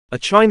A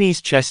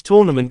Chinese chess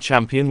tournament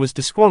champion was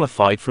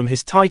disqualified from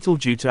his title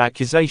due to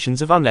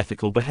accusations of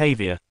unethical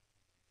behavior.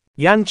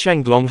 Yan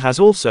Chenglong has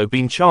also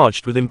been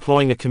charged with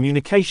employing a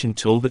communication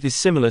tool that is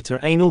similar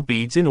to anal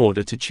beads in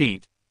order to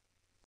cheat.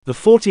 The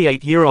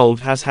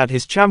 48-year-old has had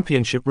his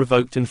championship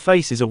revoked and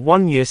faces a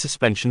 1-year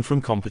suspension from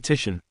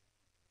competition.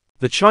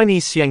 The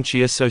Chinese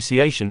Xiangqi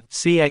Association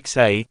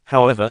 (CXA),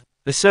 however,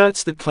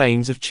 asserts that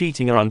claims of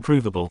cheating are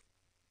unprovable.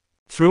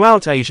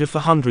 Throughout Asia for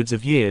hundreds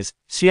of years,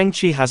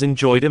 Xiangqi has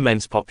enjoyed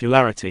immense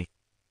popularity.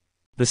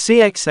 The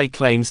CXA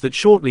claims that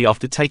shortly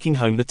after taking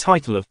home the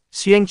title of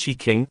Xiangqi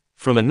King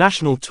from a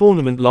national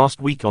tournament last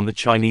week on the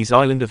Chinese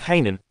island of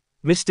Hainan,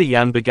 Mr.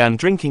 Yan began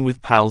drinking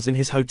with pals in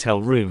his hotel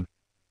room.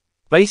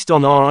 Based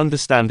on our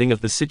understanding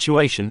of the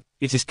situation,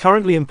 it is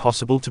currently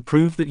impossible to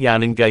prove that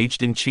Yan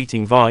engaged in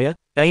cheating via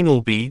anal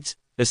beads,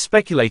 as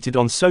speculated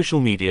on social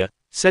media,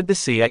 said the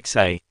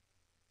CXA.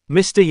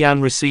 Mr.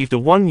 Yan received a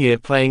 1-year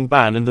playing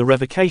ban and the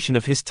revocation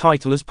of his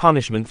title as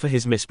punishment for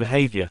his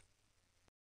misbehavior.